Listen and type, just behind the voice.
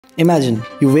Imagine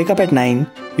you wake up at 9,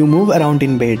 you move around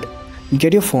in bed,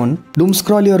 get your phone, doom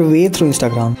scroll your way through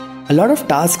Instagram. A lot of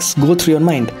tasks go through your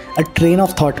mind. A train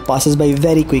of thought passes by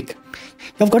very quick.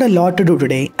 You've got a lot to do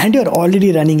today and you're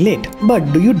already running late.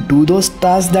 But do you do those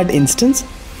tasks that instant?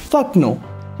 Fuck no.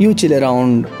 You chill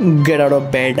around, get out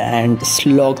of bed and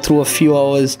slog through a few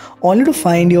hours only to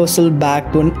find yourself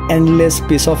back to an endless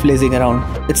piece of lazing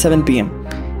around. It's 7 pm.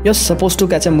 You're supposed to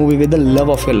catch a movie with the love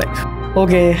of your life.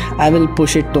 Okay, I will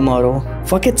push it tomorrow.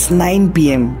 Fuck, it's 9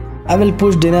 pm. I will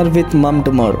push dinner with mum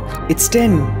tomorrow. It's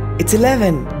 10. It's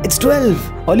 11. It's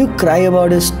 12. All you cry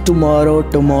about is tomorrow,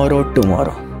 tomorrow,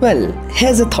 tomorrow. Well,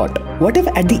 here's a thought. What if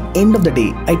at the end of the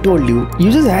day, I told you,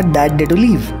 you just had that day to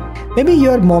leave? Maybe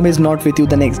your mom is not with you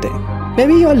the next day.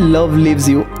 Maybe your love leaves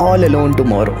you all alone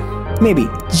tomorrow. Maybe,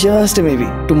 just maybe,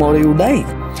 tomorrow you die.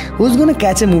 Who's gonna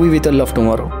catch a movie with your love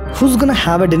tomorrow? Who's gonna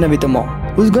have a dinner with your mom?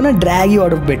 Who's gonna drag you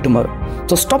out of bed tomorrow?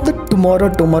 So stop the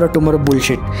tomorrow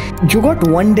bullshit. You got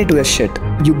one day to your shit.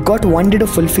 You got one day to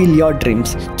fulfill your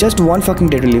dreams. Just one fucking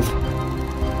day to live.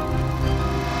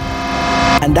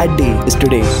 And that day is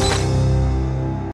today.